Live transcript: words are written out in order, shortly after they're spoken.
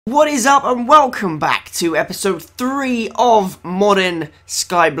What is up, and welcome back to episode 3 of Modern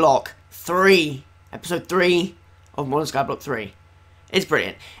Skyblock 3. Episode 3 of Modern Skyblock 3. It's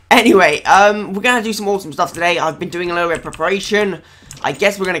brilliant. Anyway, we're going to do some awesome stuff today. I've been doing a little bit of preparation. I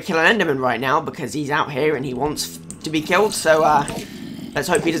guess we're going to kill an Enderman right now because he's out here and he wants to be killed. So, let's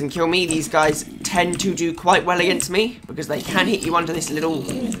hope he doesn't kill me. These guys tend to do quite well against me because they can hit you under this little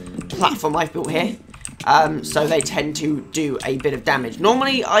platform I've built here. So they tend to do a bit of damage.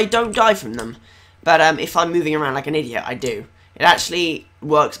 Normally, I don't die from them, but if I'm moving around like an idiot, I do. It actually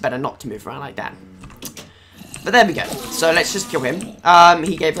works better not to move around like that. But there we go. So let's just kill him.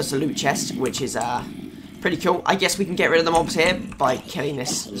 He gave us a loot chest, which is pretty cool. I guess we can get rid of the mobs here by killing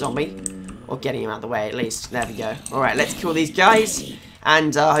this zombie, or getting him out of the way at least. There we go. Alright, let's kill these guys,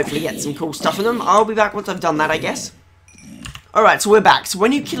 and hopefully get some cool stuff from them. I'll be back once I've done that, I guess. Alright, so we're back. So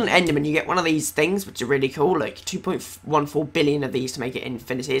when you kill an Enderman, you get one of these things, which are really cool. Like 2.14 billion of these to make it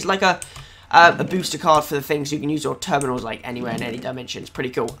infinity. It's like a booster card for the things you can use your terminals like anywhere in any dimension. It's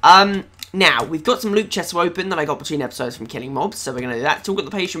pretty cool. Now, we've got some loot chests open that I got between episodes from killing mobs, so we're going to do that. Still got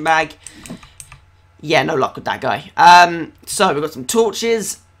the patient bag. Yeah, no luck with that guy. So we've got some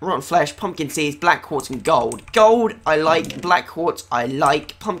torches, rotten flesh, pumpkin seeds, black quartz, and gold. Gold, I like. Black quartz, I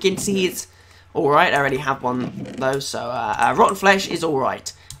like. Pumpkin seeds, alright, I already have one of those, so rotten flesh is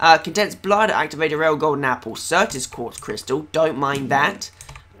alright. Condensed blood, activated rail, golden apple, Certus quartz crystal, don't mind that.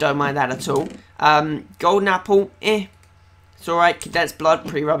 Don't mind that at all. Golden apple, it's alright. Condensed blood,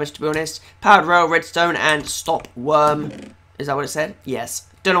 pretty rubbish to be honest. Powered rail, redstone, and stop worm. Is that what it said? Yes.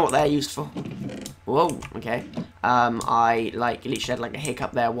 Don't know what they're used for. Whoa, okay. I, literally had, a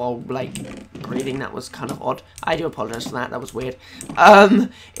hiccup there while, breathing. That was kind of odd. I do apologize for that. That was weird.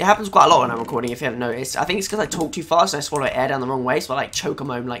 It happens quite a lot when I'm recording, if you haven't noticed. I think it's because I talk too fast and I swallow air down the wrong way, so I, choke on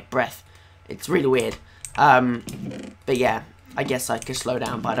my own, breath. It's really weird. But yeah, I guess I could slow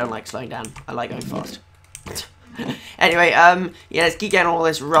down, but I don't like slowing down. I like going fast. Anyway, yeah, let's keep getting all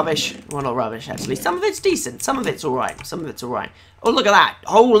this rubbish. Well, not rubbish, actually. Some of it's decent. Some of it's alright. Some of it's alright. Oh, look at that.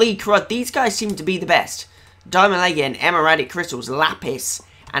 Holy crud. These guys seem to be the best. Diamond Legend, Emeraldic Crystals, Lapis,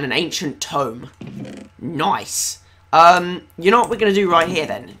 and an Ancient Tome. Nice. You know what we're going to do right here,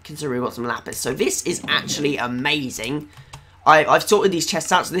 then? Considering we've got some Lapis. So this is actually amazing. I've sorted these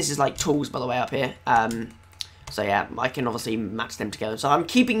chests out. So this is, tools, by the way, up here. So yeah, I can obviously match them together. So I'm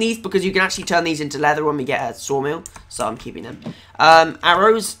keeping these because you can actually turn these into leather when we get a sawmill. So I'm keeping them.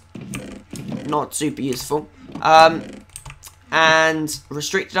 Arrows, not super useful. And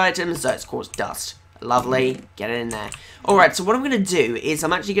restricted items, so it's caused dust. Lovely, get it in there. Alright, so what I'm going to do is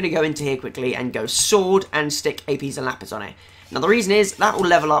I'm actually going to go into here quickly and go sword and stick a piece of lapis on it. Now the reason is that will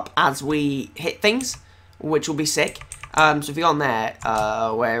level up as we hit things, which will be sick. So if you go on there,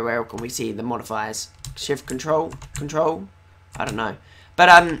 where can we see the modifiers? Shift, control, I don't know.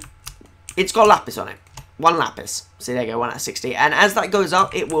 But, it's got lapis on it. 1 lapis. See, there you go, 1 out of 60. And as that goes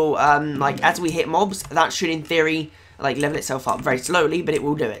up, it will, as we hit mobs, that should, in theory, level itself up very slowly, but it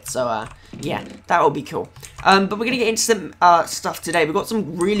will do it. So, yeah, that will be cool. But we're going to get into some, stuff today. We've got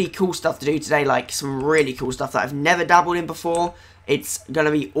some really cool stuff to do today, some really cool stuff that I've never dabbled in before. It's going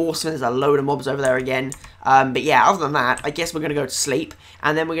to be awesome. There's a load of mobs over there again. But yeah, other than that, I guess we're going to go to sleep.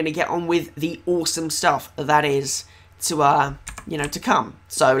 And then we're going to get on with the awesome stuff that is to, to come.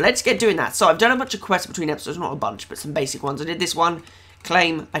 So let's get doing that. So I've done a bunch of quests between episodes. Not a bunch, but some basic ones. I did this one,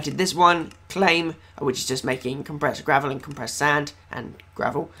 claim. I did this one, claim, which is just making compressed gravel and compressed sand and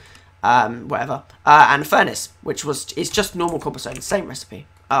gravel. Whatever. And a furnace, which is just normal cobblestone. Same recipe.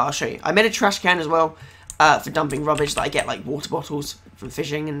 I'll show you. I made a trash can as well. For dumping rubbish that I get, water bottles from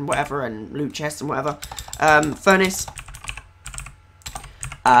fishing and whatever, and loot chests and whatever. Furnace.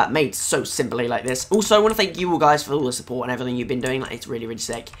 Made so simply like this. Also, I want to thank you all guys for all the support and everything you've been doing. It's really, really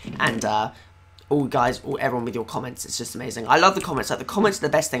sick. And, everyone with your comments. It's just amazing. I love the comments. The comments are the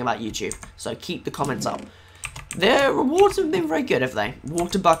best thing about YouTube. So keep the comments up. Their rewards have been very good, have they?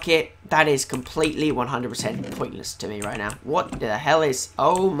 Water bucket. That is completely 100% pointless to me right now. What the hell is...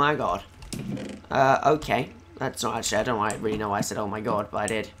 Oh, my God. Okay. That's not actually, I don't really know why I said oh my god, but I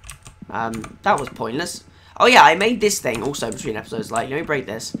did. That was pointless. Oh yeah, I made this thing also between episodes, let me break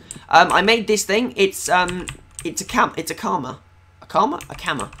this. I made this thing, it's a karma. A karma? A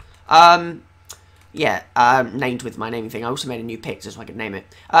camera. Yeah, named with my naming thing. I also made a new pick just so I could name it.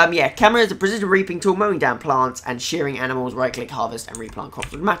 Yeah, camera is a precision reaping tool, mowing down plants and shearing animals, right-click, harvest, and replant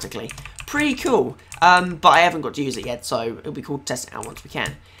crops automatically. Pretty cool. But I haven't got to use it yet, so it'll be cool to test it out once we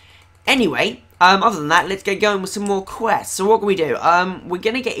can. Anyway, other than that, let's get going with some more quests. So what can we do? We're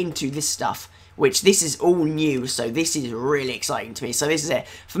going to get into this stuff, which this is all new, so this is really exciting to me. So this is it.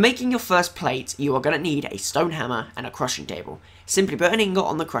 For making your first plate, you are going to need a stone hammer and a crushing table. Simply put an ingot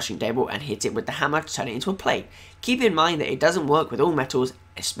on the crushing table and hit it with the hammer to turn it into a plate. Keep in mind that it doesn't work with all metals,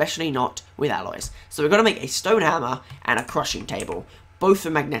 especially not with alloys. So we're going to make a stone hammer and a crushing table, both for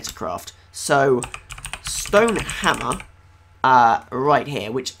Magneticraft. So, stone hammer, right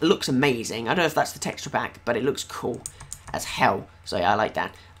here, which looks amazing. I don't know if that's the texture pack, but it looks cool as hell. So yeah, I like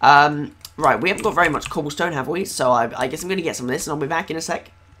that. Right, we haven't got very much cobblestone, have we? So I guess I'm going to get some of this, and I'll be back in a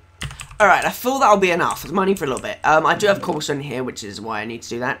sec. Alright, I feel that'll be enough. It's money for a little bit. I do have cobblestone here, which is why I need to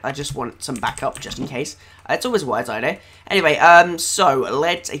do that. I just want some backup, just in case. It's always a wise idea. Anyway, so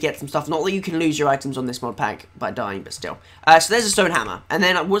let's get some stuff. Not that you can lose your items on this mod pack by dying, but still. So there's a stone hammer. And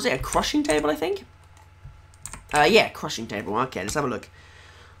then, was it a crushing table, I think? Yeah, crushing table. Okay, let's have a look.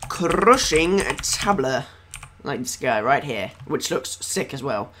 Crushing tabler. Like this guy right here, which looks sick as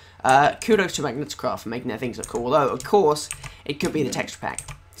well. Kudos to Magneticraft for making their things look cool. Although, of course, it could be the texture pack.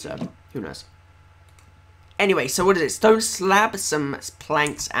 So, who knows. Anyway, so what is it? Stone slab, some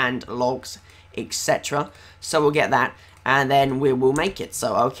planks and logs, etc. So we'll get that, and then we will make it.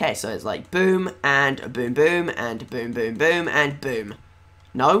 So, okay, so it's like boom, and boom, boom, and boom, boom, boom, and boom.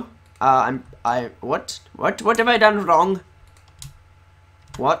 No? What have I done wrong?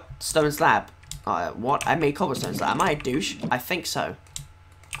 What? Stone slab. What? I made cobblestone slab. Am I a douche? I think so.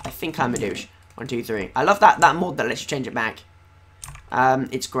 I think I'm a douche. 1, 2, 3. I love that mod that lets you change it back.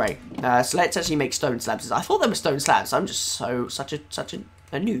 It's great. So let's actually make stone slabs. I thought they were stone slabs. I'm just such a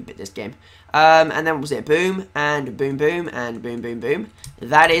noob at this game. And then what was it? Boom, and boom, boom, and boom, boom, boom.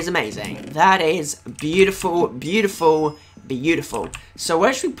 That is amazing. That is beautiful, beautiful, beautiful. So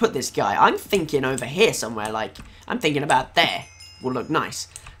where should we put this guy? I'm thinking over here somewhere. Like, I'm thinking about there. Will look nice.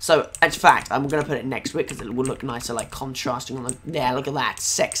 So, in fact, I'm going to put it next to it because it will look nicer, like, contrasting on the... Yeah, look at that.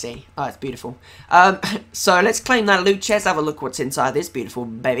 Sexy. Oh, it's beautiful. So, let's claim that loot chest. Have a look what's inside this beautiful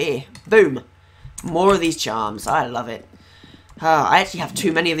baby. Boom. More of these charms. I love it. I actually have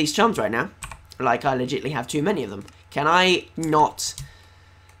too many of these charms right now. Like, I legitimately have too many of them. Can I not...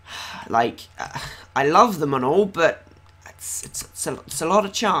 Like, I love them and all, but it's a lot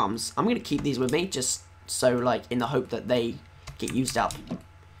of charms. I'm going to keep these with me, just so, like, in the hope that they get used up.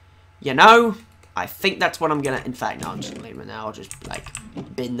 You know, I think that's what I'm gonna... In fact, no, I'm just gonna leave them now. I'll just, like,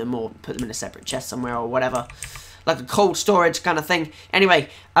 bin them or put them in a separate chest somewhere or whatever. Like a cold storage kind of thing. Anyway,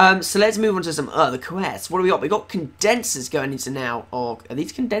 so let's move on to some other quests. What do we got? We got condensers going into now. Or, are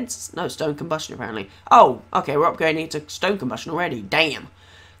these condensers? No, stone combustion, apparently. Oh, okay, we're upgrading it to stone combustion already. Damn.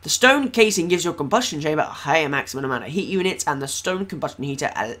 The stone casing gives your combustion chamber a higher maximum amount of heat units, and the stone combustion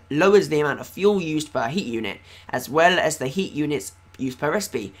heater lowers the amount of fuel used per heat unit, as well as the heat units used per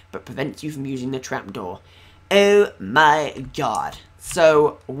recipe, but prevents you from using the trapdoor. Oh my god.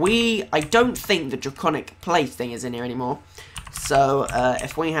 So, I don't think the draconic place thing is in here anymore. So,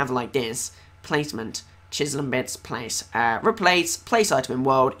 if we have like this, placement, chisel and bits, place, replace, place item in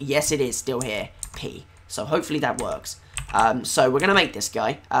world, yes it is still here, P. So hopefully that works. So we're going to make this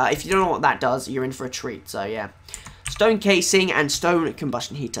guy. If you don't know what that does, you're in for a treat, so yeah. Stone casing and stone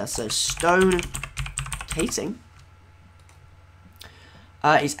combustion heater. So stone casing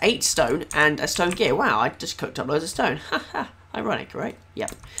is 8 stone and a stone gear. Wow, I just cooked up loads of stone. Haha, ironic, right?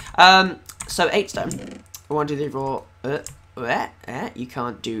 Yep. So 8 stone. 1, 2, 3, 4. You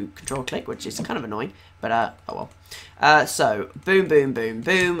can't do control click, which is kind of annoying, but oh well. So boom, boom, boom,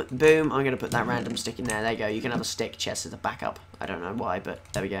 boom, boom. I'm gonna put that random stick in there. There you go. You can have a stick chest as a backup. I don't know why, but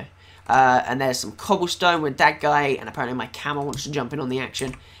there we go. And there's some cobblestone with that guy, and apparently my camel wants to jump in on the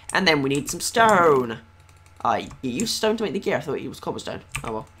action. And then we need some stone. You used stone to make the gear. I thought it was cobblestone.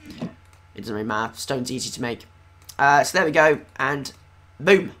 Oh well. It doesn't really matter. Stone's easy to make. So there we go, and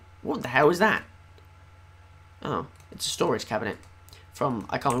boom. What the hell is that? Oh, it's a storage cabinet from,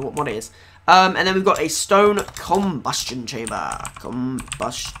 I can't remember what mod it is. And then we've got a stone combustion chamber.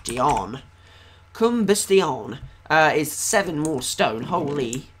 Combustion is 7 more stone.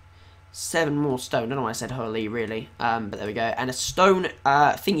 Holy. 7 more stone. I don't know why I said holy, really. But there we go. And a stone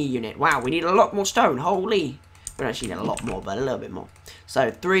thingy unit. Wow, we need a lot more stone. Holy. We don't actually need a lot more, but a little bit more.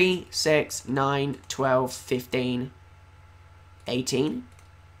 So 3, 6, 9, 12, 15, 18,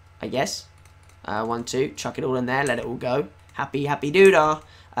 I guess. 1, 2, chuck it all in there, let it all go. Happy, happy doodah.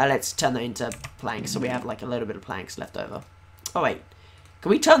 Let's turn that into planks, so we have like a little bit of planks left over. Oh wait, can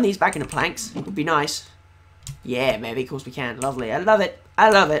we turn these back into planks? It would be nice. Yeah, maybe, of course we can. Lovely, I love it.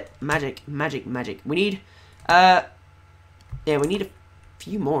 I love it. Magic, magic, magic. We need, yeah, we need a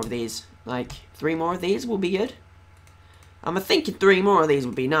few more of these. Like, 3 more of these will be good. I'm thinking 3 more of these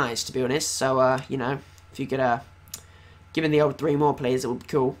would be nice, to be honest. So, you know, if you could, give me the old 3 more, please, it would be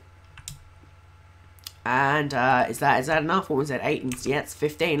cool. And is that enough? What was that? 8 and yeah, it's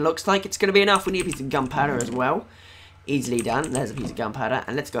 15. Looks like it's going to be enough. We need a piece of gunpowder as well. Easily done. There's a piece of gunpowder.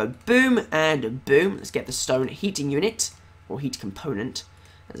 And let's go boom and boom. Let's get the stone heating unit. Or heat component,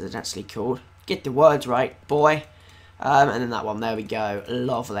 as it's actually called. Get the words right, boy. And then that one. There we go.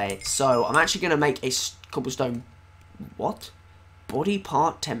 Lovely. So I'm actually going to make a cobblestone... What? Body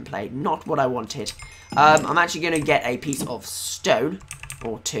part template. Not what I wanted. I'm actually going to get a piece of stone.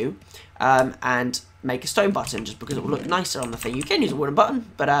 Or two. And make a stone button just because it will look nicer on the thing. You can use a wooden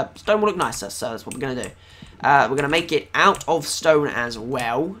button, but stone will look nicer, so that's what we're going to do. We're going to make it out of stone as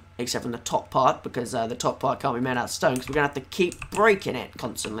well, except from the top part, because the top part can't be made out of stone, because we're going to have to keep breaking it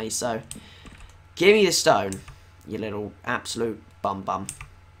constantly, so give me the stone, you little absolute bum.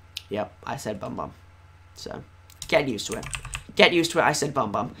 Yep, I said bum. So, get used to it. Get used to it, I said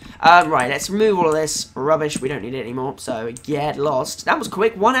bum. Right, let's remove all of this rubbish. We don't need it anymore, so get lost. That was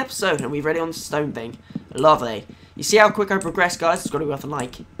quick, 1 episode, and we've already on the stone thing. Lovely. You see how quick I progress, guys? It's got to be worth a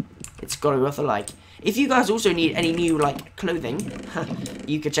like. It's got to be worth a like. If you guys also need any new, like, clothing,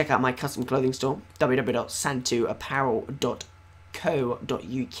 you can check out my custom clothing store,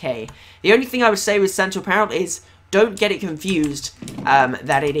 www.santuapparel.co.uk. The only thing I would say with Santu Apparel is... Don't get it confused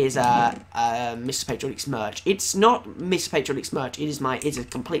that it is Mr. Patriotic's merch. It's not Mr. Patriotic's merch. It's a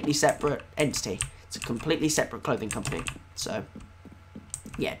completely separate entity. It's a completely separate clothing company. So,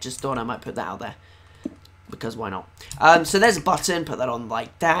 yeah, just thought I might put that out there. Because why not? So there's a button. Put that on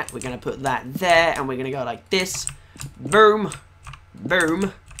like that. We're going to put that there. And we're going to go like this. Boom.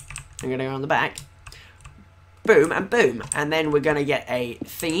 Boom. I'm going to go on the back. Boom and boom. And then we're going to get a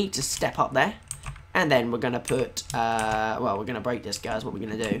thingy to step up there. And then we're going to put, well, we're going to break this, guys, what we're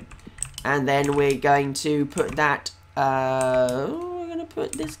going to do. And then we're going to put that, we're going to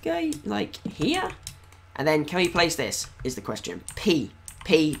put this guy, like, here. And then, can we place this, is the question. P.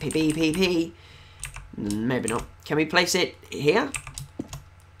 Maybe not. Can we place it here?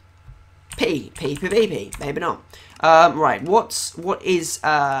 P. Maybe not. Right, what is,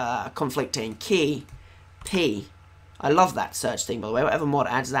 conflicting? Key, P. I love that search thing, by the way. Whatever mod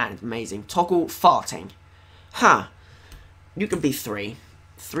adds that, it's amazing. Toggle farting. Huh. You can be 3.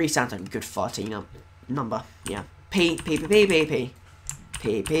 3 sounds like a good farting number. Yeah. P. We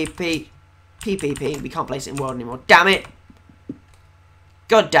can't place it in world anymore. Damn it.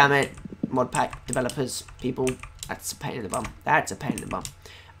 God damn it. MODPACK developers, people. That's a pain in the bum. That's a pain in the bum.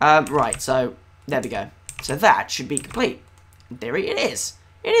 Right, so there we go. So that should be complete. In theory, it is.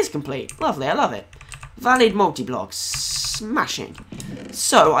 It is complete. Lovely, I love it. Valid multi-block. Smashing.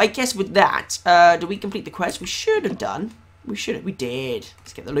 So, I guess with that, do we complete the quest? We should have done. We did.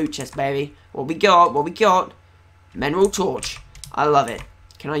 Let's get the loot chest, baby. What we got? Mineral torch. I love it.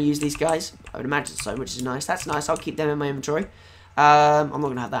 Can I use these guys? I would imagine so, which is nice. That's nice. I'll keep them in my inventory. I'm not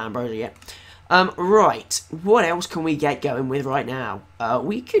going to have that ambrosia yet. Right. What else can we get going with right now?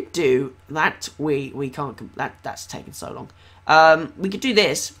 We could do that. We can't. That's taking so long. We could do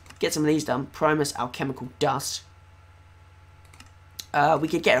this. Get some of these done. Primus alchemical dust. We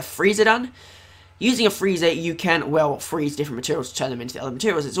could get a freezer done. Using a freezer, you can, well, freeze different materials to turn them into the other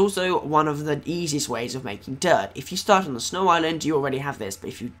materials. It's also one of the easiest ways of making dirt. If you start on the snow island, you already have this. But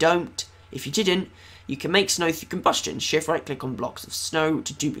if you didn't, you can make snow through combustion. Shift right click on blocks of snow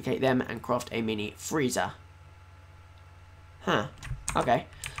to duplicate them and craft a mini freezer. Huh. Okay.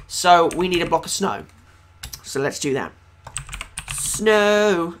 So, we need a block of snow. So, let's do that.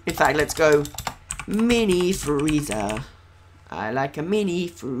 Snow. In fact, let's go mini freezer. I like a mini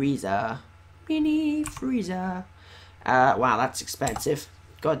freezer. Mini freezer. Wow, that's expensive.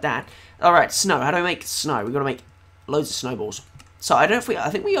 Got that. Alright, snow. How do I make snow? We've got to make loads of snowballs. So I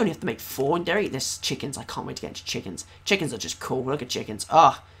think we only have to make 4 in dairy. There's chickens. I can't wait to get into chickens. Chickens are just cool. Look at chickens.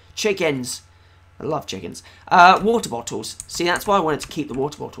 Ah, chickens. I love chickens. Water bottles. See, that's why I wanted to keep the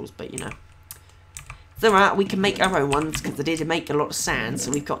water bottles, but you know. It's alright, we can make our own ones, because they did make a lot of sand, so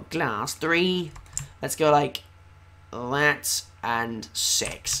we've got glass. 3, let's go like that, and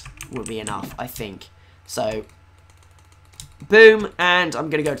 6 will be enough, I think. So, boom, and I'm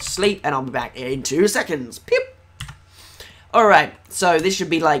going to go to sleep, and I'll be back in 2 seconds. Pew! Alright, so this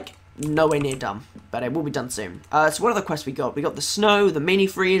should be like nowhere near done, but it will be done soon. So what other quests we got? We got the snow, the mini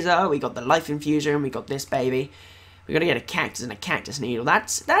freezer, we got the life infusion, we got this baby. We're going to get a cactus and a cactus needle.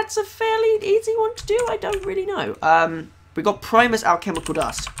 That's a fairly easy one to do. I don't really know. We got Primus alchemical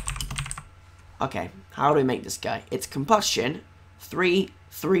dust. Okay, how do we make this guy? It's combustion. 3,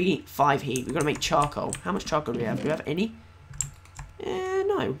 5 heat. We've got to make charcoal. How much charcoal do we have? Do we have any?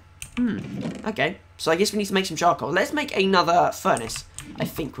 No. Okay, so I guess we need to make some charcoal. Let's make another furnace. I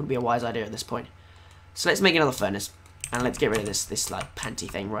think would be a wise idea at this point. So let's make another furnace. And let's get rid of this like panty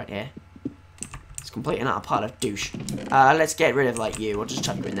thing right here. It's complete and utter pile of douche. Let's get rid of, like, you. I'll just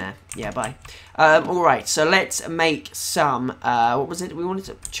chuck you in there. Yeah, bye. Alright, so let's make some, what was it we wanted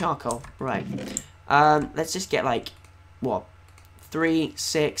to, charcoal. Right. Let's just get, like, what? 3,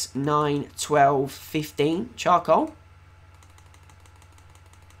 6, 9, 12, 15 charcoal.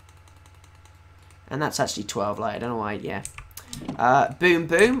 And that's actually 12, like, I don't know why, yeah. Boom,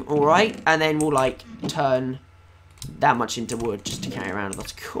 boom, alright. And then we'll, like, turn that much into wood just to carry around.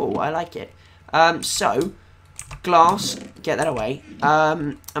 That's cool, I like it. So, glass, get that away.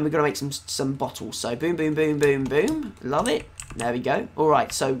 And we've got to make some bottles. So, boom, boom, boom, boom, boom. Love it. There we go.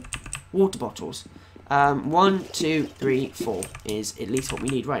 Alright, so, water bottles. 1, 2, 3, 4 is at least what we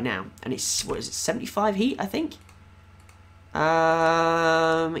need right now. And it's, what is it, 75 heat, I think?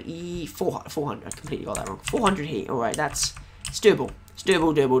 400, I completely got that wrong. 400 heat, alright, it's doable. It's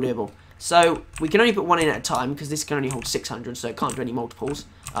doable, doable, doable. So, we can only put one in at a time, because this can only hold 600, so it can't do any multiples.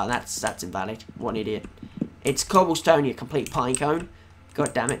 That's invalid. What an idiot. It's cobblestone, you complete pine cone.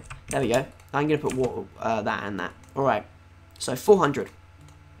 God damn it. There we go. I'm going to put water, that and that. Alright. So, 400.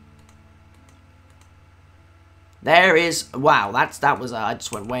 There is... Wow, that was... I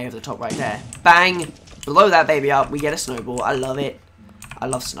just went way over the top right there. Bang! Blow that baby up. We get a snowball. I love it. I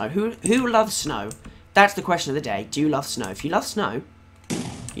love snow. Who loves snow? That's the question of the day. Do you love snow? If you love snow,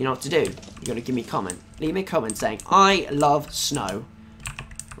 you know what to do. You got to give me a comment. Leave me a comment saying, I love snow.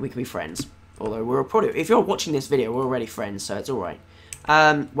 We can be friends. Although we're probably... If you're watching this video, we're already friends, so it's alright.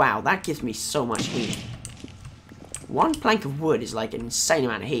 Wow, that gives me so much heat. One plank of wood is like an insane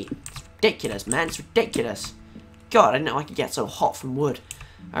amount of heat. It's ridiculous, man. It's ridiculous. God, I didn't know I could get so hot from wood.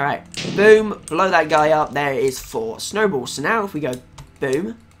 Alright, boom, blow that guy up. There is 4 snowballs. So now if we go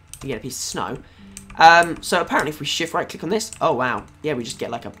boom, we get a piece of snow. So apparently if we shift right click on this, oh wow, yeah, we just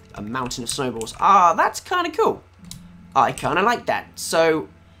get like a mountain of snowballs. Ah, that's kind of cool. I kind of like that. So,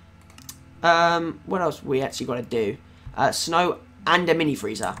 what else we actually got to do? Snow and a mini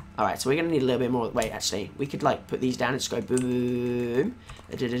freezer. Alright, so we're going to need a little bit more. Wait, actually, we could like put these down and just go boom.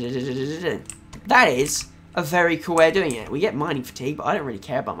 That is a very cool way of doing it. We get mining fatigue, but I don't really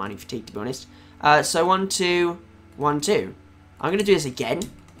care about mining fatigue, to be honest. So 1, 2, 1, 2. I'm going to do this again.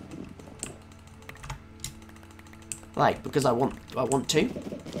 Like, because I want to.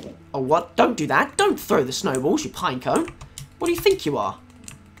 Oh, what? Don't do that. Don't throw the snowballs, you pine cone. What do you think you are?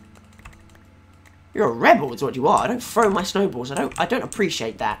 You're a rebel is what you are. I don't throw my snowballs. I don't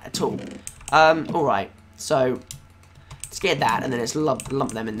appreciate that at all. Alright. So, let's get that, and then let's lump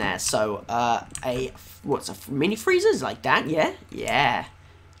them in there. So, what's a mini freezers like that? Yeah? Yeah.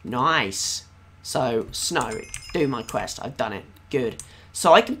 Nice. So, snow. Do my quest. I've done it. Good.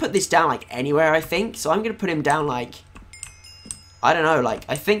 So, I can put this down, like, anywhere, I think. So, I'm going to put him down, like, I don't know, like,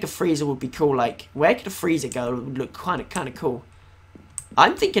 I think a freezer would be cool. Like, where could a freezer go? It would look kind of cool.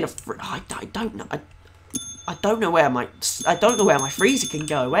 I'm thinking of... I don't know. I don't know where my freezer can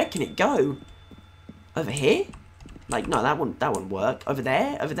go. Where can it go? Over here? Like, no, that wouldn't work. Over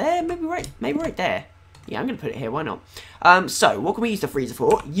there? Over there? Maybe right there. Yeah, I'm going to put it here. Why not? So, what can we use the freezer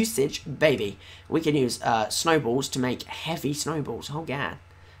for? Usage, baby. We can use snowballs to make heavy snowballs. Oh, God.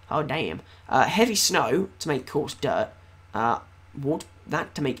 Oh, damn. Heavy snow to make coarse dirt. Wood,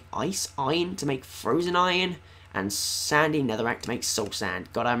 that to make ice. Iron to make frozen iron. And sandy netherrack to make soul sand.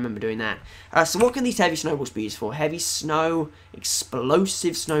 God, I remember doing that. So, what can these heavy snowballs be used for? Heavy snow,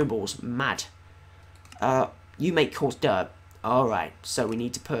 explosive snowballs. Mad. You make coarse dirt. Alright, so we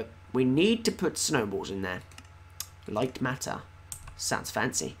need to put snowballs in there. Light matter. Sounds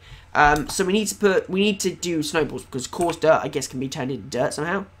fancy. So we need to do snowballs because coarse dirt, I guess, can be turned into dirt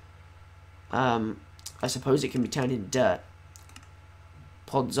somehow. I suppose it can be turned into dirt.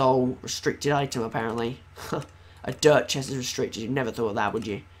 Podzol, restricted item apparently. A dirt chest is restricted. You never thought of that, would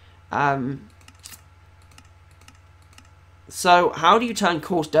you? So, how do you turn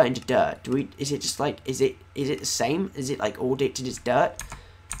coarse dirt into dirt? Is it just like, is it the same? Is it like all dipped into dirt?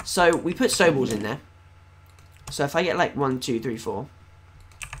 So, we put snowballs in there. So, if I get like 1, 2, 3, 4.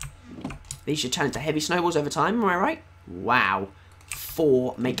 These should turn into heavy snowballs over time, am I right? Wow.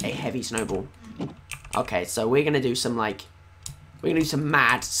 4 make a heavy snowball. Okay, so we're gonna do some like, we're gonna do some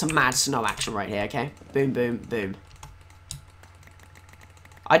mad snow action right here, okay? Boom, boom, boom.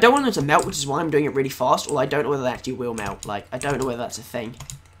 I don't want them to melt, which is why I'm doing it really fast, although I don't know whether they actually will melt. Like, I don't know whether that's a thing.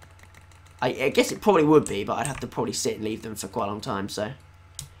 I guess it probably would be, but I'd have to probably sit and leave them for quite a long time, so.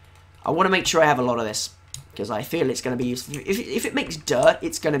 I want to make sure I have a lot of this, because I feel it's going to be useful. If it makes dirt,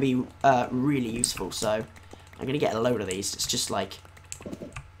 it's going to be really useful, so. I'm going to get a load of these. It's just like...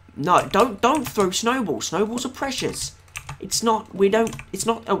 No, don't throw snowballs. Snowballs are precious. It's not, it's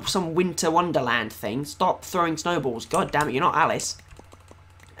not some winter wonderland thing. Stop throwing snowballs. God damn it, you're not Alice.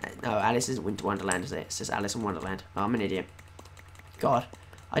 No, Alice is Winter Wonderland, is it? It says Alice in Wonderland. Oh, I'm an idiot. God,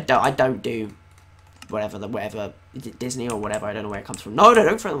 I don't do whatever, is it Disney or whatever? I don't know where it comes from. No,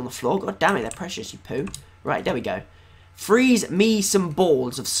 don't throw them on the floor. God damn it, they're precious, you poo. Right, there we go. Freeze me some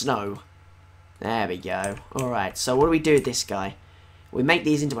balls of snow. There we go. Alright, so what do we do with this guy? We make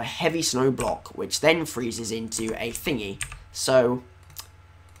these into a heavy snow block, which then freezes into a thingy. So,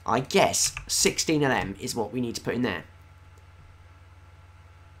 I guess 16 of them is what we need to put in there.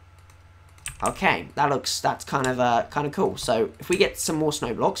 Okay, that's kind of cool. So, if we get some more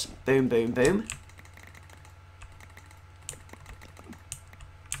snow blocks, boom, boom, boom.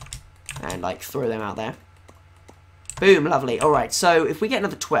 And, like, throw them out there. Boom, lovely. Alright, so if we get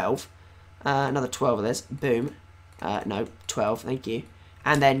another 12 of this, boom. No, 12, thank you.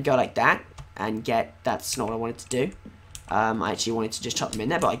 And then go like that, and that's not what I wanted to do. I actually wanted to just chuck them in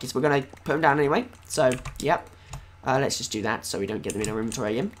there, but I guess we're going to put them down anyway. So, yep. Let's just do that so we don't get them in our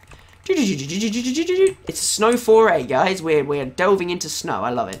inventory again. It's a snow foray, guys. We're delving into snow. I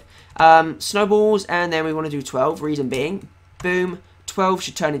love it. Snowballs, and then we want to do 12. Reason being, boom, 12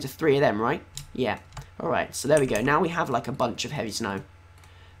 should turn into 3 of them, right? Yeah. Alright, so there we go. Now we have like a bunch of heavy snow.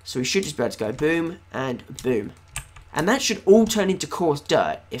 So we should just be able to go boom and boom. And that should all turn into coarse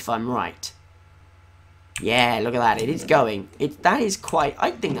dirt, if I'm right. Yeah, look at that. It is going. That is quite...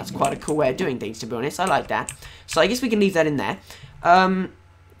 I think that's quite a cool way of doing things, to be honest. I like that. So I guess we can leave that in there.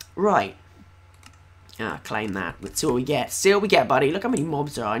 Right. Claim that. Let's see what we get. See what we get, buddy. Look how many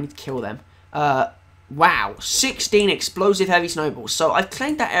mobs there are. I need to kill them. Wow. 16 explosive heavy snowballs. So I've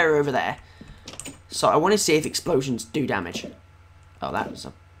claimed that area over there. So I want to see if explosions do damage. Oh, that was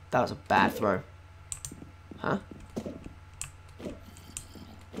a bad throw. Huh?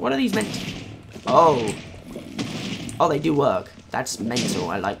 What are these meant to... Oh. Oh, they do work. That's mental.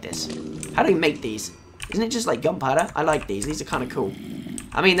 I like this. How do we make these? Isn't it just like gunpowder? I like these. These are kind of cool.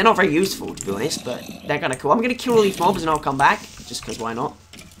 I mean, they're not very useful, to be honest, but they're kind of cool. I'm going to kill all these mobs and I'll come back. Just because why not?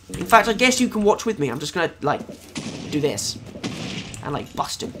 In fact, I guess you can watch with me. I'm just going to, like, do this. And, like,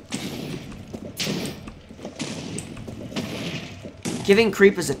 bust them. Giving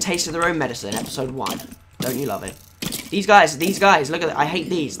creepers a taste of their own medicine, episode 1. Don't you love it? These guys, look at that. I hate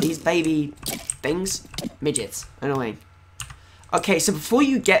these baby things. Midgets. Annoying. Okay, so before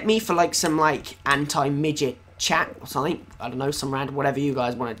you get me for, like, some, like, anti-midget chat or something, I don't know, some random, whatever you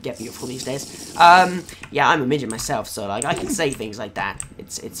guys want to get me for these days. Yeah, I'm a midget myself, so, like, I can say things like that.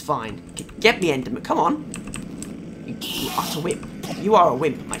 It's fine. Get me, Enderman. Come on. You utter wimp. You are a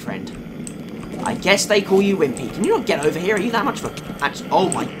wimp, my friend. I guess they call you Wimpy. Can you not get over here? Are you that much of a... Oh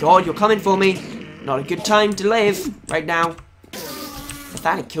my god, you're coming for me. Not a good time to live right now. If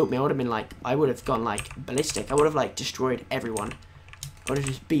that had killed me, I would have been like... I would have gone, like, ballistic. I would have, like, destroyed everyone. I would have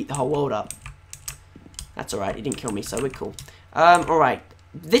just beat the whole world up. That's alright, it didn't kill me, so we're cool. Alright.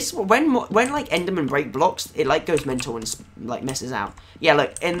 This, when like, Enderman break blocks, it, like, goes mental and, like, messes out. Yeah,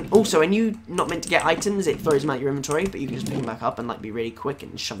 look, and also, when you not meant to get items, it throws them out your inventory, but you can just pick them back up and, like, be really quick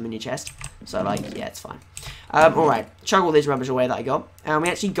and shove them in your chest. So, like, yeah, it's fine. Alright, chuck all this rubbish away that I got. And we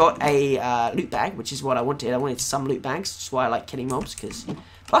actually got a loot bag, which is what I wanted. I wanted some loot bags, which is why I like killing mobs, because,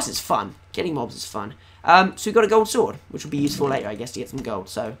 plus it's fun. Killing mobs is fun. So we got a gold sword, which will be useful later, I guess, to get some gold,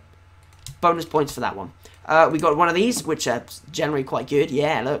 so... bonus points for that one. We got one of these, which are generally quite good.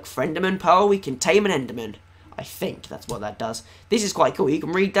 Yeah, look, Frienderman Pearl, we can tame an Enderman. I think that's what that does. This is quite cool. You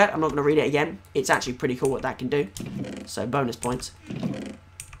can read that. I'm not going to read it again. It's actually pretty cool what that can do. So, bonus points.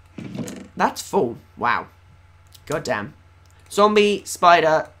 That's full. Wow. God damn. Zombie,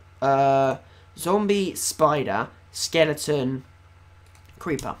 spider, skeleton,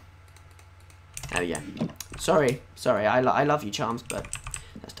 creeper. There we go. Sorry, I love you, Charms, but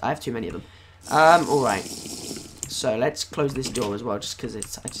I have too many of them. Alright. So, let's close this door as well, just because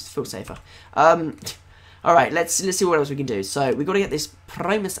I just feel safer. Alright, let's see what else we can do. So, we've got to get this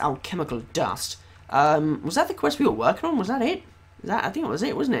Primus Alchemical Dust. Was that the quest we were working on? Was that it? I think it was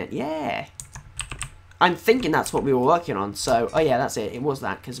it, wasn't it? Yeah. I'm thinking that's what we were working on. So, oh yeah, that's it. It was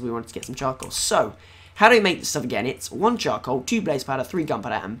that, because we wanted to get some charcoal. So, how do we make this stuff again? It's 1 charcoal, 2 blaze powder, 3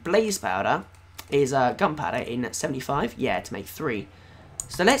 gunpowder, and blaze powder is gunpowder in 75. Yeah, to make 3.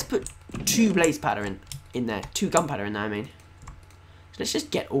 So let's put 2 blaze powder in there. 2 gunpowder in there, I mean. So let's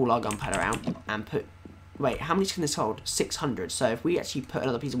just get all our gunpowder out and put... Wait, how many can this hold? 600. So if we actually put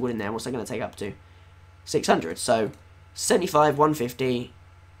another piece of wood in there, what's that going to take up to? 600. So 75, 150.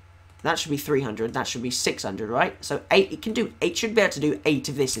 That should be 300. That should be 600, right? So 8. It can do... 8 should be able to do 8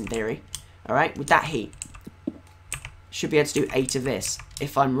 of this in theory. Alright, with that heat. Should be able to do 8 of this,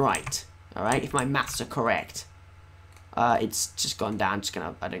 if I'm right. Alright, if my maths are correct. It's just gone down. Just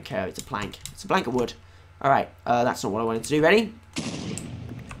gonna... I don't care. It's a plank. It's a plank of wood. Alright, that's not what I wanted to do. Ready?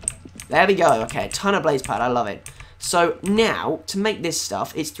 There we go. Okay, a ton of blaze powder. I love it. So now, to make this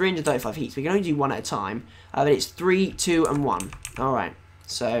stuff, it's 335 heats. We can only do one at a time. But it's 3, 2, and 1. Alright,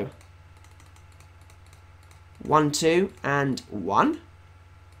 so 1, 2, and 1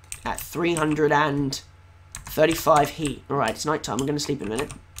 at 335 heat. Alright, it's night time. I'm going to sleep in a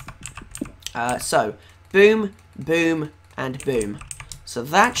minute. So, boom, boom, and boom. So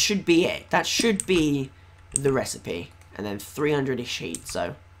that should be it. That should be the recipe. And then 300-ish heat,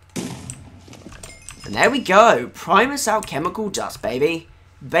 so. And there we go. Primus alchemical dust, baby.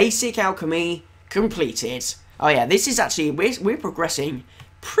 Basic alchemy completed. Oh yeah, this is actually, we're progressing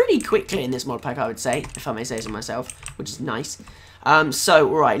pretty quickly in this mod pack, I would say, if I may say so myself, which is nice. So,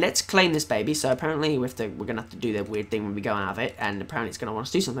 alright, let's claim this baby. So, apparently, we're going to have to do the weird thing when we go out of it, and apparently it's going to want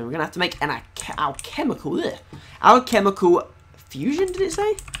us to do something. We're going to have to make an alchemical fusion, did it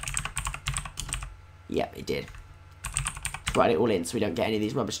say? Yep, it did. Write it all in so we don't get any of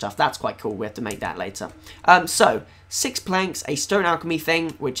these rubbish stuff. That's quite cool. We have to make that later. So, 6 planks, a stone alchemy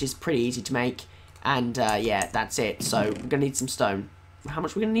thing, which is pretty easy to make, and, yeah, that's it. So, we're going to need some stone. How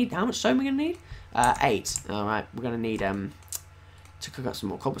much we're going to need? How much stone we're going to need? 8. Alright, we're going to need, to cook up some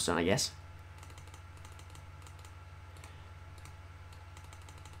more cobblestone, I guess.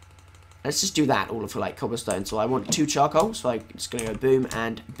 Let's just do that all for like cobblestone. So I want 2 charcoal, so I'm just going to go boom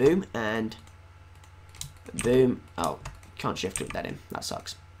and boom and boom. Oh, can't shift click that in. That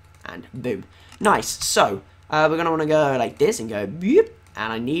sucks. And boom. Nice. So we're going to want to go like this and go boop.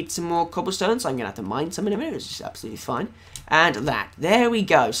 And I need some more cobblestone, so I'm going to have to mine some in a minute, which is absolutely fine. And that. There we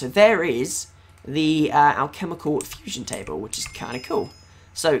go. So there is the alchemical fusion table, which is kind of cool.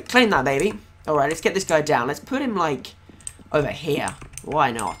 So, claim that, baby. Alright, let's get this guy down. Let's put him, like, over here. Why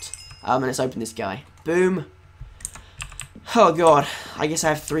not? And let's open this guy. Boom. Oh, God. I guess I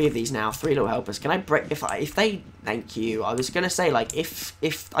have 3 of these now. 3 little helpers. Can I break... If they... Thank you. I was going to say, like, if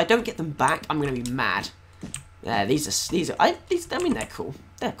I don't get them back, I'm going to be mad. Yeah, these are... I mean, they're cool.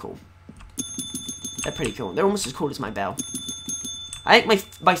 They're cool. They're pretty cool. They're almost as cool as my bell. I think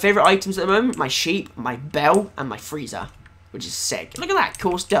my favourite items at the moment, my sheep, my bell, and my freezer, which is sick. Look at that,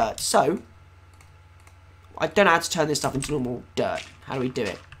 coarse dirt. So, I don't know how to turn this stuff into normal dirt. How do we do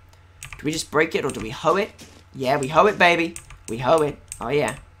it? Do we just break it, or do we hoe it? Yeah, we hoe it, baby. We hoe it. Oh,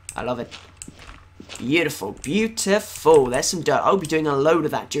 yeah. I love it. Beautiful. Beautiful. There's some dirt. I'll be doing a load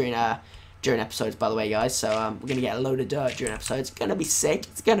of that during episodes, by the way, guys. So, we're going to get a load of dirt during episodes. It's going to be sick.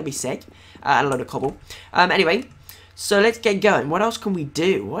 It's going to be sick. And a load of cobble. Anyway... So let's get going. What else can we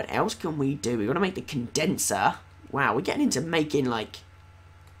do? What else can we do? We're going to make the condenser. Wow, we're getting into making, like,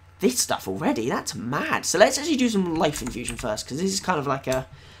 this stuff already. That's mad. So let's actually do some life infusion first, because this is kind of like a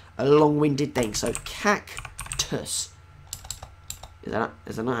long-winded thing. So, cactus. Is that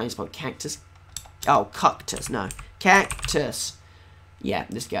not how you spell cactus? Oh, cactus. No. Cactus. Yeah,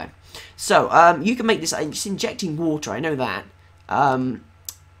 this guy. So, you can make this, just injecting water, I know that,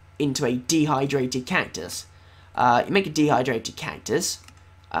 into a dehydrated cactus. You make a dehydrated cactus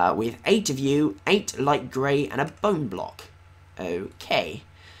with 8 of you, 8 light grey, and a bone block. Okay.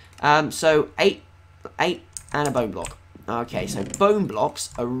 So 8 and a bone block. Okay, so bone blocks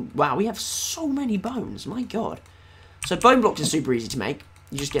are... Wow, we have so many bones. My God. So bone blocks are super easy to make.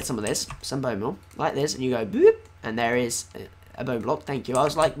 You just get some of this, some bone meal, like this, and you go boop, and there is a bone block. Thank you. I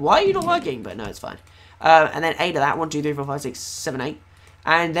was like, why are you not working? But no, it's fine. And then 8 of that. 1, 2, 3, 4, 5, 6, 7, 8.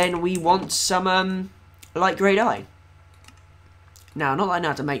 And then we want some... light grey dye. Now, not that I know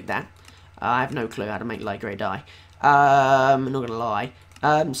how to make that. I have no clue how to make light grey dye. I'm not gonna lie.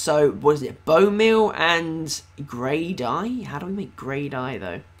 So, what is it? Bone meal and grey dye? How do we make grey dye,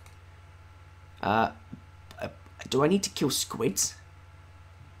 though? Do I need to kill squids?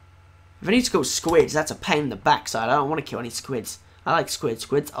 If I need to kill squids, that's a pain in the backside. I don't want to kill any squids. I like squids.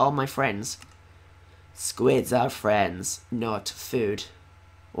 Squids are my friends. Squids are friends, not food.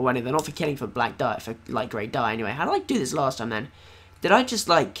 Or anyway, they're not for killing, for black dye, for light grey dye. Anyway, how did I do this last time then? Did I just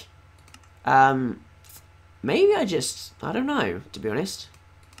like, maybe I don't know, to be honest.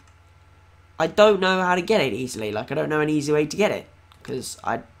 I don't know how to get it easily. Like, I don't know an easy way to get it. Because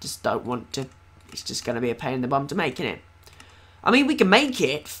I just don't want to, it's just going to be a pain in the bum to make, innit? I mean, we can make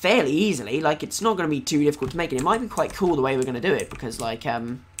it fairly easily. Like, it's not going to be too difficult to make it. It might be quite cool the way we're going to do it. Because, like,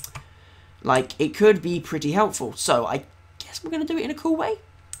 it could be pretty helpful. So, I guess we're going to do it in a cool way.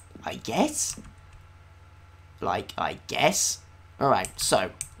 I guess. Alright, so,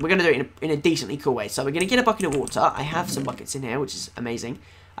 we're going to do it in a decently cool way. So, we're going to get a bucket of water. I have some buckets in here, which is amazing.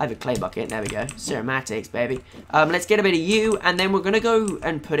 I have a clay bucket. There we go. Ceramics, baby. Let's get a bit of you, and then we're going to go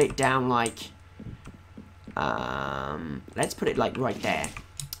and put it down, like... let's put it, like, right there.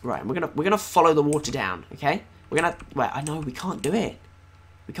 Right, we're gonna follow the water down, okay? We're gonna... Wait, I know, we can't do it.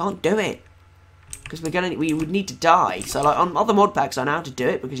 We can't do it. Because we would need to die. So like on other mod packs I know how to do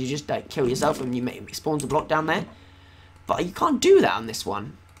it because you just like kill yourself and you make spawns a block down there. But you can't do that on this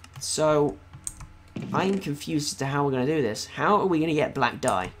one. So I'm confused as to how we're going to do this. How are we going to get black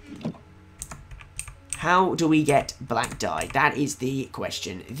dye? How do we get black dye? That is the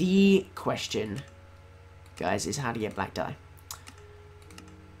question. The question, guys, is how to get black dye.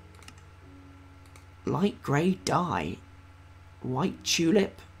 Light grey dye. White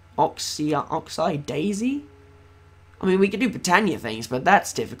tulip. Oxide daisy? I mean, we could do Britannia things, but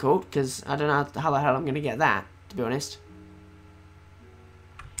that's difficult, because I don't know how the hell I'm going to get that, to be honest.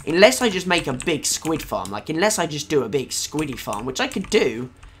 Unless I just make a big squid farm, like, unless I just do a big squiddy farm, which I could do.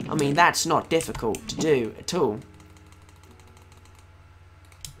 I mean, that's not difficult to do at all.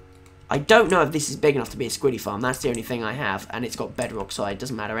 I don't know if this is big enough to be a squiddy farm, that's the only thing I have, and it's got bedrock, so it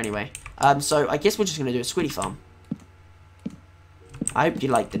doesn't matter anyway. So I guess we're just going to do a squiddy farm. I hope you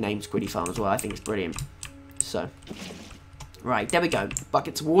like the name Squiddy Farm as well. I think it's brilliant. So, right, there we go.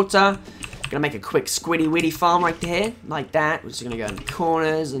 Buckets of water. Gonna make a quick squiddy widdy farm right here, like that. We're just gonna go in the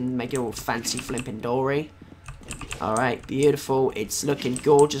corners and make it all fancy flipping dory. Alright, beautiful. It's looking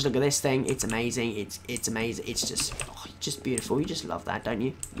gorgeous. Look at this thing. It's amazing. It's amazing. It's just beautiful. You just love that, don't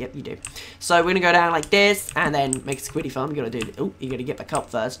you? Yep, you do. So we're gonna go down like this and then make a squiddy farm. You gotta do. Oh, you gotta get back up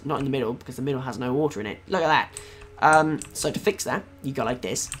first. Not in the middle because the middle has no water in it. Look at that. So to fix that, you go like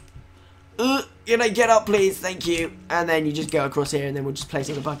this. Can I get up, please? Thank you. And then you just go across here, and then we'll just place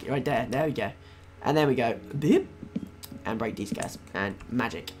it in the bucket right there. There we go. And then we go, beep, and break these guys. And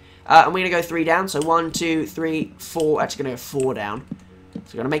magic. And we're going to go 3 down. So 1, 2, 3, 4. Actually going to go 4 down. So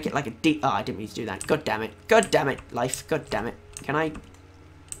we're going to make it like a deep... Oh, I didn't mean to do that. God damn it. God damn it. Life. God damn it. Can I...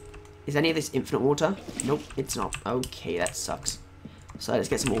 Is any of this infinite water? Nope, it's not. Okay, that sucks. So let's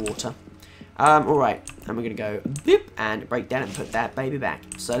get some more water. Alright, and we're going to go boop, and break down and put that baby back.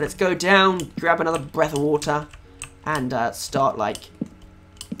 So let's go down, grab another breath of water, and start like,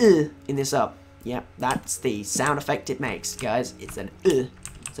 in this up. Yep, that's the sound effect it makes, guys. It's an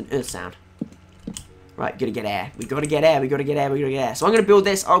sound. Right, gotta get air. We gotta get air, we gotta get air, we gotta get air. So I'm gonna build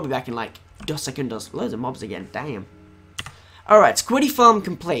this, I'll be back in like 2 seconds. Loads of mobs again, damn. Alright, Squiddy Farm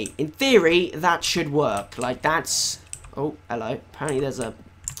complete. In theory, that should work. Like, that's... Oh, hello. Apparently there's a...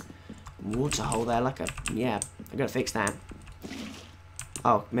 water hole there, like a... Yeah, I gotta fix that.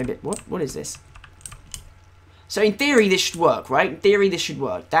 Oh, maybe... What is this? So in theory, this should work, right? In theory, this should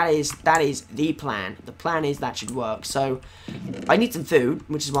work. That is the plan. The plan is that should work. So, I need some food,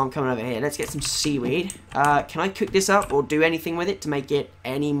 which is why I'm coming over here. Let's get some seaweed. Can I cook this up or do anything with it to make it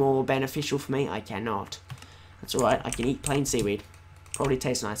any more beneficial for me? I cannot. That's alright. I can eat plain seaweed. Probably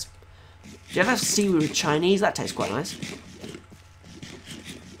tastes nice. Do you ever have seaweed with Chinese? That tastes quite nice.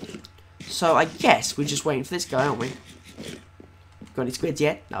 So I guess we're just waiting for this guy, aren't we? Got any squids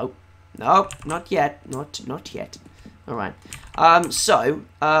yet? No. No, not yet. Not yet. Alright.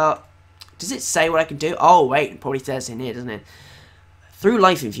 Does it say what I can do? Oh, wait. It probably says in here, doesn't it? Through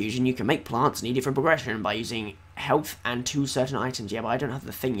life infusion, you can make plants needed for progression by using health and 2 certain items. Yeah, but I don't have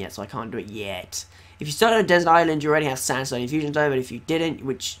the thing yet, so I can't do it yet. If you start on a desert island, you already have sandstone infusions though, but if you didn't,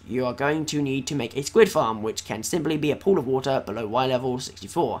 which you are going to need to make a squid farm, which can simply be a pool of water below Y level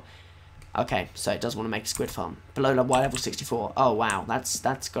 64. Okay, so it does want to make a squid farm. Below Y level 64. Oh, wow.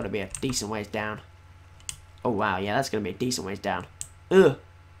 That's got to be a decent ways down. Oh, wow. Yeah, that's going to be a decent ways down. Ugh.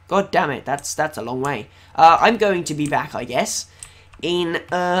 God damn it. That's a long way. I'm going to be back, I guess, in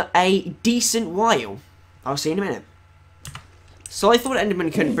a decent while. I'll see you in a minute. So I thought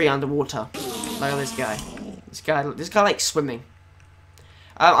Enderman couldn't breathe underwater. Look at this guy. This guy likes swimming.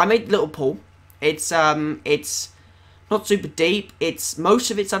 I made a little pool. It's not super deep.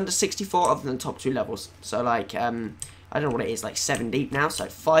 Most of it's under 64 other than the top 2 levels. So like, I don't know what it is, like 7 deep now. So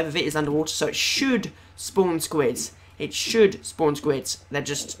 5 of it is underwater. So it should spawn squids. It should spawn squids. They're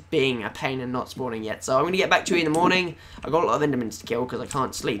just being a pain and not spawning yet. So I'm going to get back to you in the morning. I've got a lot of endermans to kill because I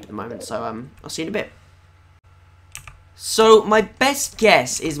can't sleep at the moment. So I'll see you in a bit. So my best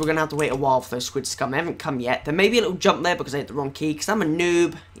guess is we're going to have to wait a while for those squids to come. They haven't come yet. There may be a little jump there because I hit the wrong key because I'm a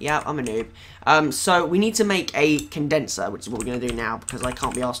noob. Yeah, I'm a noob. So we need to make a condenser, which is what we're going to do now because I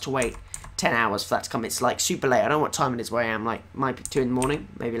can't be asked to wait 10 hours for that to come. It's like super late. I don't know what time it is where I am. Like, might be 2 in the morning,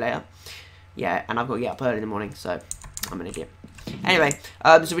 maybe later. Yeah, and I've got to get up early in the morning, so I'm an idiot. Anyway,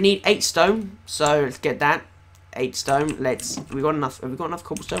 so we need 8 stone. So let's get that. 8 stone. Have we got enough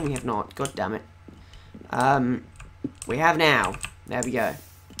cobblestone? We have not. God damn it. We have now. There we go.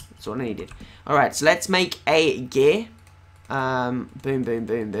 That's all I needed. Alright, so let's make a gear. Boom, boom,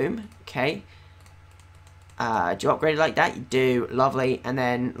 boom, boom. Okay. Do you upgrade it like that? You do. Lovely. And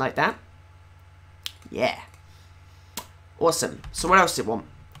then like that. Yeah. Awesome. So what else did it want?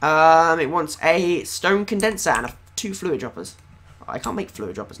 It wants a stone condenser and 2 fluid droppers. I can't make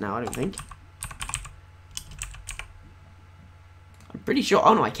fluid droppers now, I don't think. I'm pretty sure.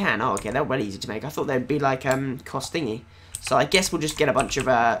 Oh no, I can. Oh, okay, they're well easy to make. I thought they'd be like cost thingy. So I guess we'll just get a bunch of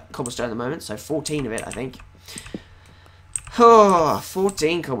cobblestone at the moment. So 14 of it, I think. Oh,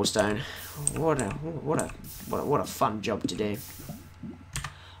 14 cobblestone. What a fun job to do.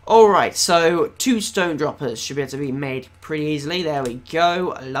 Alright, so 2 stone droppers should be able to be made pretty easily. There we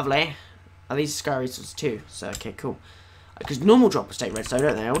go. Lovely. Are these sky resources too? So, okay, cool. Because normal droppers take redstone,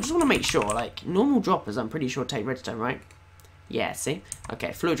 don't they? I just want to make sure. Like, normal droppers, I'm pretty sure take redstone, right? Yeah, see?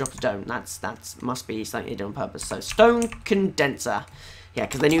 Okay, fluid droppers don't. That's must be something they did on purpose. So, stone condenser. Yeah,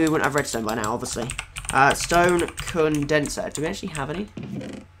 because they knew we wouldn't have redstone by now, obviously. Stone condenser. Do we actually have any?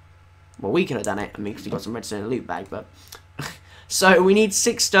 Well, we could have done it. I mean, because we got some redstone in a loot bag, but... So, we need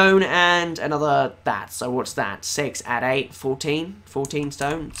 6 stone and another that. So, what's that? 6 add 8, 14. 14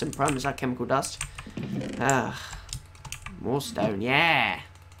 stone. Some prime is that chemical dust. More stone, yeah.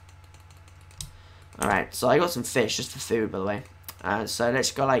 Alright, so I got some fish just for food, by the way. So,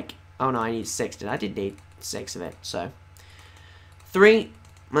 let's go like... Oh, no, I need 6. I did need 6 of it, so... 3,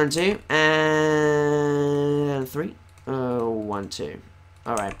 1, 2, and 3. 1, 2.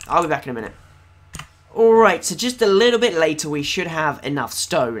 Alright, I'll be back in a minute. Alright, so just a little bit later, we should have enough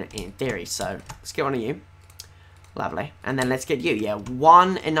stone in theory. So, let's get one of you. Lovely. And then let's get you. Yeah,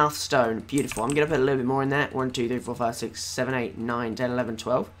 1 enough stone. Beautiful. I'm going to put a little bit more in there. 1, 2, 3, 4, 5, 6, 7, 8, 9, 10, 11,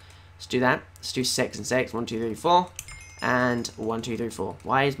 12. Let's do that. Let's do 6 and 6. 1, 2, 3, 4. And 1, 2, 3, 4.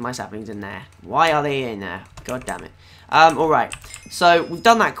 Why is my saplings in there? Why are they in there? God damn it. Alright. So, we've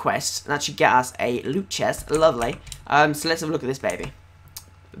done that quest. That should get us a loot chest. Lovely. So, let's have a look at this baby.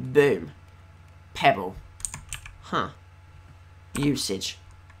 Boom. Pebble. Huh. Usage.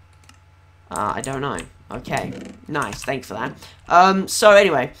 I don't know. Okay. Nice. Thanks for that. So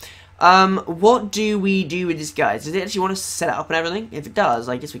anyway. What do we do with this, guys? Does it actually want us to set it up and everything? If it does,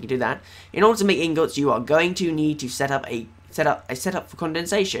 I guess we can do that. In order to make ingots, you are going to need to set up a setup for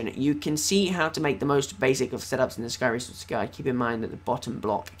condensation. You can see how to make the most basic of setups in the Sky Resource Guide. Keep in mind that the bottom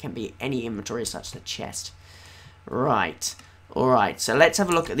block can be any inventory such as a chest. Right. Alright, so let's have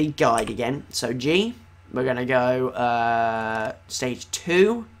a look at the guide again. So G, we're going to go stage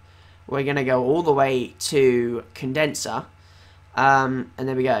 2. We're going to go all the way to condenser. And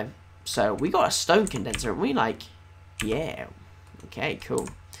there we go. So we got a stone condenser, haven't we? Like, yeah. Okay, cool.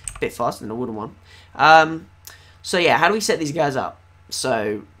 Bit faster than the wooden one. So yeah, how do we set these guys up?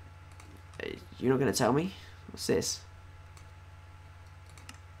 So, you're not going to tell me? What's this?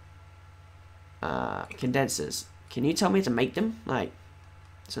 Condensers. Can you tell me to make them? Like,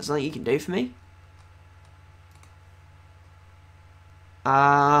 is that something you can do for me?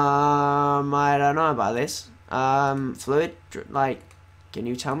 I don't know about this. Fluid, like, can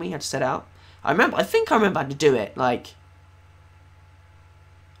you tell me how to set it up? I think I remember how to do it, like,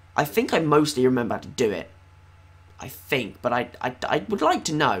 I think I mostly remember how to do it. I think, but I would like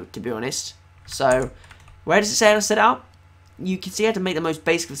to know, to be honest. So, where does it say how to set it up? You can see how to make the most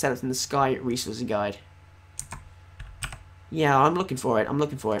basic of setups in the Sky Resource Guide. Yeah, I'm looking for it. I'm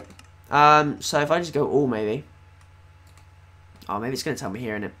looking for it. So if I just go all, maybe. Oh, maybe it's going to tell me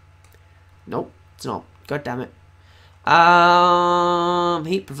here, innit? Nope, it's not. God damn it.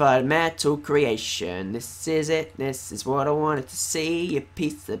 Heat provided metal creation. This is it. This is what I wanted to see. You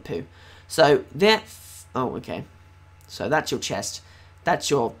piece of poo. So, that... Oh, okay. So, that's your chest. That's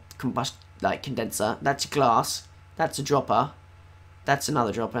your condenser. That's your glass. That's a dropper. That's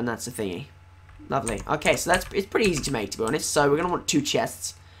another dropper, and that's a thingy. Lovely. Okay, so it's pretty easy to make, to be honest. So we're going to want 2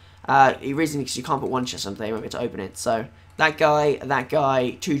 chests. The reason is you can't put 1 chest on there, you won't be able to open it. So that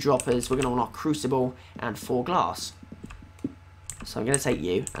guy, 2 droppers. We're going to want our crucible and 4 glass. So I'm going to take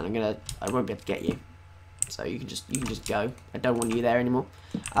you, and I won't be able to get you. So you can just go. I don't want you there anymore.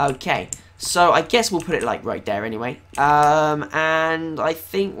 Okay, so I guess we'll put it like right there anyway. And I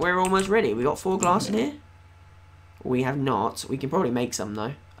think we're almost ready. We got 4 glass in here. We have not. We can probably make some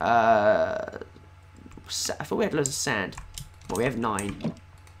though. I thought we had loads of sand. Well, we have 9.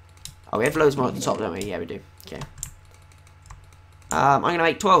 Oh, we have loads more at the top, don't we? Yeah, we do. Okay. I'm going to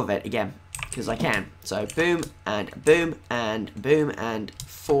make 12 of it again, because I can. So, boom, and boom, and boom, and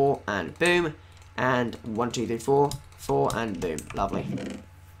 4, and boom, and 1, 2, 3, 4, 4, and boom. Lovely.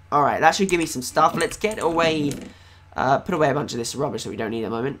 Alright, that should give me some stuff. Let's get away, put away a bunch of this rubbish that we don't need at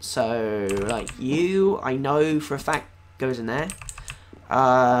the moment. So, like, you, I know for a fact, goes in there.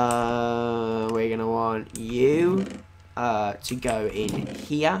 We're going to want you to go in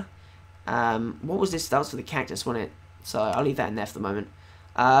here. What was this? That was for the cactus, wasn't it? So I'll leave that in there for the moment.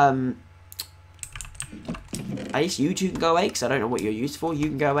 I guess you two can go away, because I don't know what you're used for. You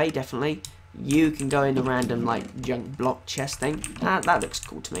can go away, definitely. You can go in the random, like, junk block chest thing. That looks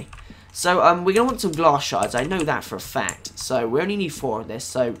cool to me. So, we're going to want some glass shards. I know that for a fact. So, we only need 4 of this.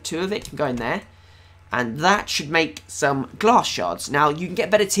 So, 2 of it can go in there. And that should make some glass shards. Now, you can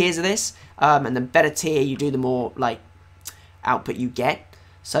get better tiers of this. And the better tier you do, the more, like, output you get.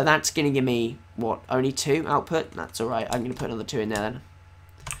 So, that's going to give me, what, only 2 output? That's alright. I'm going to put another 2 in there, then.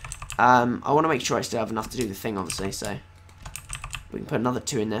 I want to make sure I still have enough to do the thing, obviously. So, we can put another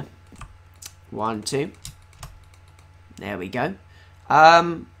 2 in there. 1, 2. There we go.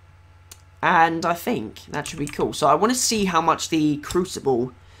 And I think that should be cool. So I want to see how much the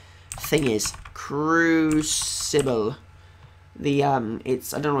crucible thing is. Crucible. The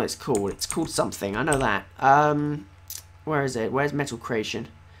it's, I don't know what it's called. It's called something. I know that. Where is it? Where's metal creation?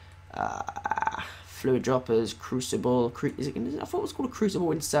 Fluid droppers, crucible. Is it? I thought it was called a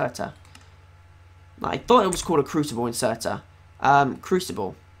crucible inserter. I thought it was called a crucible inserter.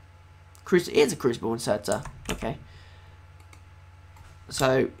 Crucible. It is a crucible inserter. Okay.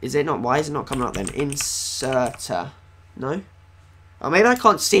 So, is it not? Why is it not coming up then? Inserter. No? Oh, maybe I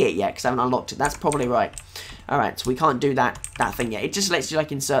can't see it yet because I haven't unlocked it. That's probably right. Alright, so we can't do that thing yet. It just lets you,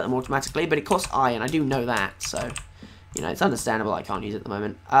 like, insert them automatically, but it costs iron. I do know that, so, you know, it's understandable I can't use it at the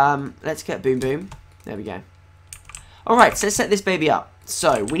moment. Let's get boom boom. There we go. Alright, so let's set this baby up.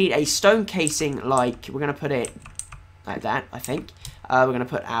 So, we need a stone casing, like, we're going to put it like that, I think. We're going to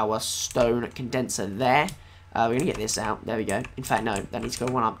put our stone condenser there. We're going to get this out. There we go. In fact, no, that needs to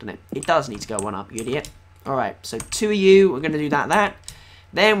go 1 up, doesn't it? It does need to go 1 up, you idiot. Alright, so 2 of you, we're going to do that.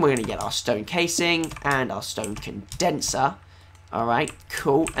 Then we're going to get our stone casing and our stone condenser. Alright,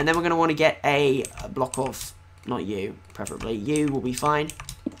 cool. And then we're going to want to get a block of, not you, preferably. You will be fine.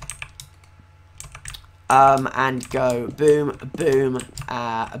 And go boom, boom,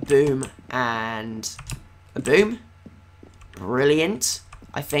 a boom, and a boom. Brilliant,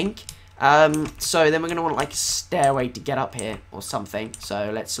 I think. So then we're going to want, like, a stairway to get up here or something. So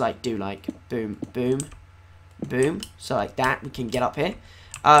let's, like, do, like, boom, boom, boom. So like that, we can get up here.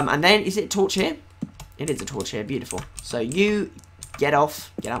 And then, is it a torch here? It is a torch here, beautiful. So you get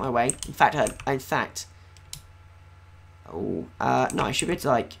off, get out of my way. In fact, oh, no, I should be able to,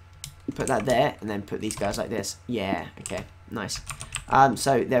 like, put that there and then put these guys like this. Yeah, okay, nice.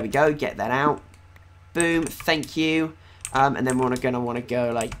 So there we go, get that out. Boom, thank you. And then we're going to want to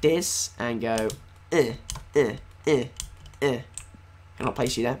go like this and go, Can I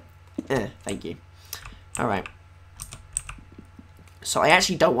place you there? Thank you. Alright. So I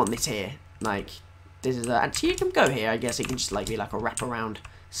actually don't want this here. Like, this is actually, you can go here. I guess it can just, like, be like a wraparound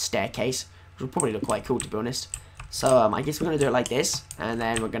staircase, which would probably look quite cool, to be honest. So, I guess we're going to do it like this. And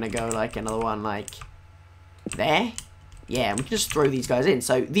then we're going to go, like, another one, like, there. Yeah, we can just throw these guys in.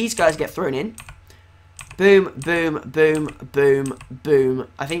 So, these guys get thrown in. Boom, boom, boom, boom, boom.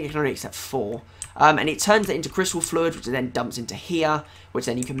 I think it can only accept 4. And it turns it into crystal fluid, which then dumps into here, which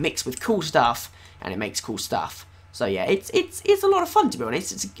then you can mix with cool stuff, and it makes cool stuff. So yeah, it's a lot of fun, to be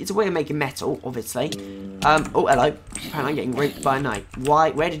honest. It's a way of making metal, obviously. Oh, hello. Apparently I'm getting raped by a knight.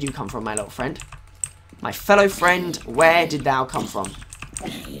 Why? Where did you come from, my little friend? My fellow friend, where did thou come from?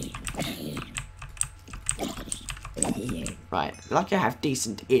 Right, lucky I have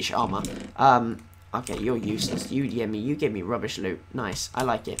decent-ish armor. Okay, you're useless. You gave me rubbish loot. Nice. I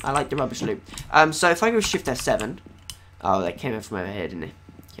like it. I like the rubbish loot. So if I go Shift F7. Oh, that came in from over here, didn't it?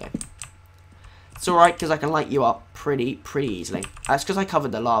 Okay. It's alright, because I can light you up pretty easily. That's because I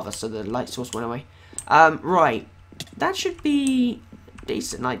covered the lava, so the light source went away. Right. That should be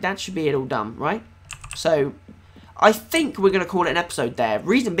decent. Like, that should be it all done, right? So, I think we're going to call it an episode there.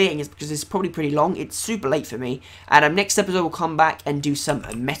 Reason being is because it's probably pretty long. It's super late for me. And next episode we'll come back and do some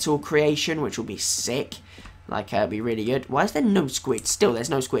metal creation, which will be sick. Like, it'll be really good. Why is there no squids? Still, there's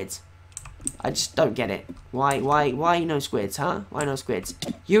no squids. I just don't get it. Why no squids, huh? Why no squids?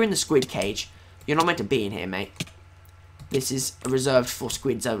 You're in the squid cage. You're not meant to be in here, mate. This is reserved for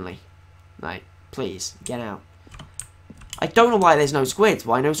squids only. Like, please, get out. I don't know why there's no squids.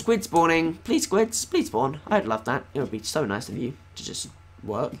 Why no squids spawning? Please, squids, please spawn. I'd love that. It would be so nice of you to just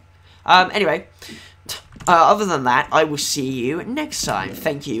work. Anyway, other than that, I will see you next time.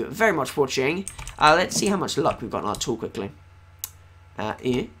 Thank you very much for watching. Let's see how much luck we've got in our tool quickly.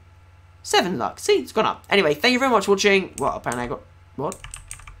 7 luck. See, it's gone up. Anyway, thank you very much for watching. Well, apparently I got... What?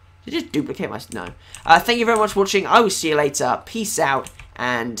 Did it just duplicate my... No. Thank you very much for watching. I will see you later. Peace out,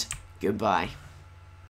 and goodbye.